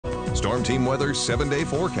Storm Team Weather's 7-day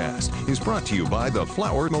forecast is brought to you by the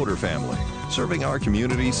Flower Motor family, serving our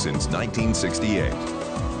community since 1968.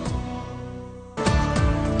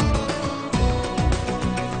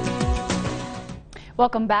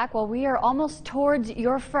 Welcome back. Well, we are almost towards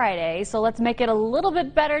your Friday, so let's make it a little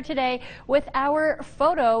bit better today with our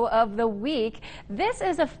photo of the week. This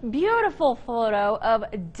is a beautiful photo of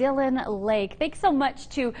Dillon Lake. Thanks so much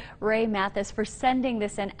to Ray Mathis for sending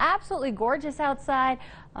this in. Absolutely gorgeous outside.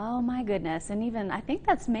 Oh my goodness, and even I think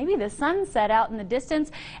that's maybe the sunset out in the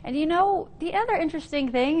distance. And you know, the other interesting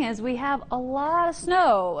thing is we have a lot of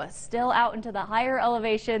snow still out into the higher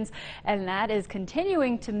elevations, and that is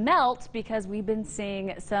continuing to melt because we've been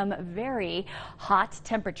seeing some very hot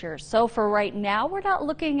temperatures. So for right now, we're not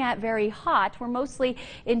looking at very hot. We're mostly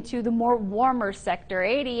into the more warmer sector.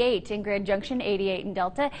 88 in Grand Junction, 88 in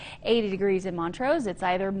Delta, 80 degrees in Montrose. It's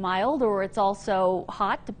either mild or it's also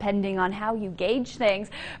hot, depending on how you gauge things.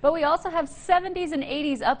 But we also have 70s and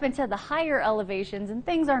 80s up into the higher elevations, and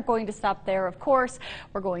things aren't going to stop there, of course.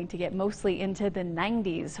 We're going to get mostly into the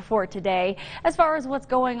 90s for today. As far as what's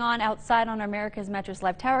going on outside on America's Mattress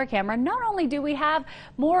Live Tower camera, not only do we have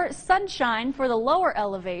more sunshine for the lower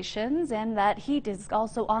elevations, and that heat is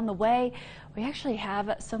also on the way, we actually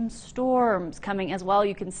have some storms coming as well.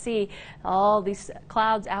 You can see all these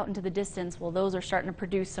clouds out into the distance. Well, those are starting to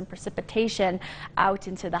produce some precipitation out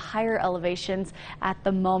into the higher elevations at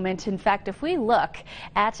the moment. In fact, if we look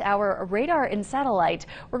at our radar and satellite,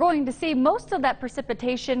 we're going to see most of that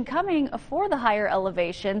precipitation coming for the higher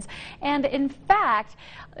elevations. And in fact,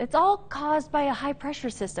 it's all caused by a high pressure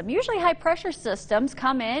system. Usually high pressure systems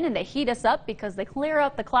come in and they heat us up because they clear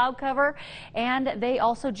out the cloud cover, and they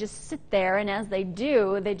also just sit there. And as they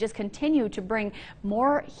do, they just continue to bring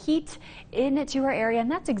more heat into our area. And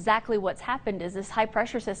that's exactly what's happened. Is this high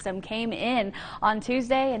pressure system came in on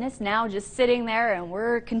Tuesday, and it's now just sitting there, and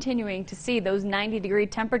we're continuing to see those 90-degree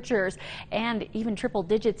temperatures and even triple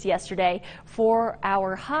digits yesterday for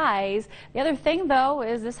our highs. The other thing, though,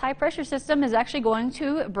 is this high pressure system is actually going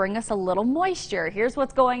to bring us a little moisture. Here's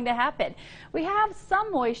what's going to happen. We have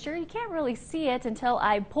some moisture. You can't really see it until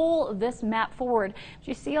I pull this map forward. Do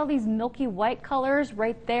you see all these milky white colors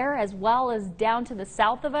right there, as well as down to the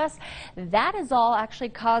south of us? That is all actually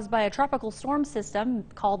caused by a tropical storm system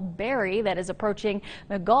called Barry that is approaching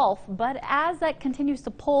the Gulf. But as that continues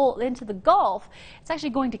to pull into the Gulf, it's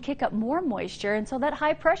actually going to kick up more moisture, and so that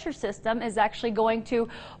high pressure system is actually going to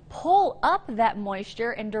pull up that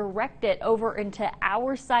moisture and direct it over into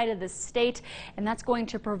our side of the state, and that's going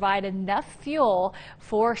to provide enough fuel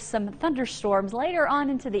for some thunderstorms later on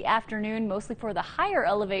into the afternoon, mostly for the higher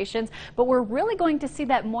elevations. But we're really going to see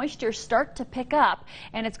that moisture start to pick up,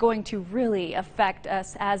 and it's going to really affect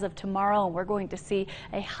us as of tomorrow, and we're going to see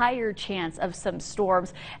a higher chance of some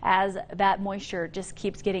storms as that moisture just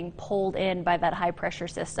keeps getting pulled in by that high pressure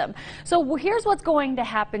system. So here's what's going to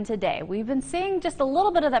happen today. We've been seeing just a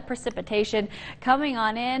little bit of that precipitation coming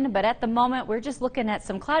on in, but at the moment we're just looking at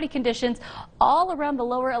some cloudy conditions all around the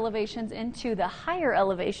lower elevations into the higher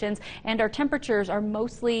elevations, and our temperatures are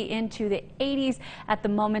mostly into the 80s at the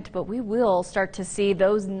moment, but we will start to see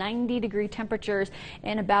those 90-degree temperatures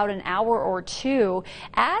in about an hour or two.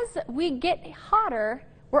 As we get hotter,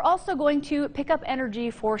 we're also going to pick up energy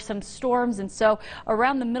for some storms, and so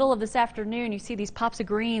around the middle of this afternoon, you see these pops of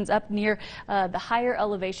greens up near the higher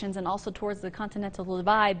elevations and also towards the Continental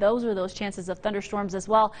Divide. Those are those chances of thunderstorms as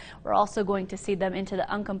well. We're also going to see them into the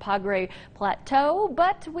Uncompahgre Plateau,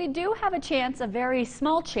 but we do have a chance, a very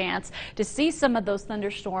small chance, to see some of those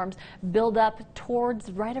thunderstorms build up towards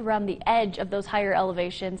right around the edge of those higher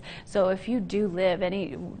elevations. So if you do live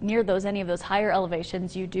near any of those higher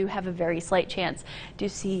elevations, you do have a very slight chance to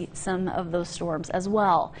see some of those storms as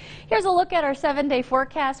well. Here's a look at our 7-day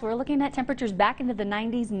forecast. We're looking at temperatures back into the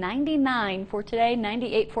 90s, 99 for today,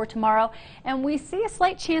 98 for tomorrow, and we see a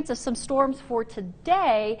slight chance of some storms for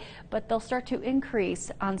today, but they'll start to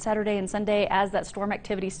increase on Saturday and Sunday as that storm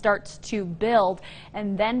activity starts to build,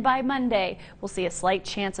 and then by Monday we'll see a slight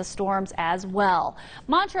chance of storms as well.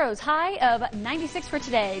 Montrose high of 96 for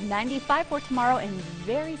today, 95 for tomorrow, and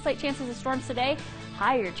very slight chances of storms today.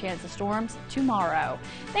 Higher chance of storms tomorrow.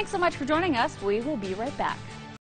 Thanks so much for joining us. We will be right back.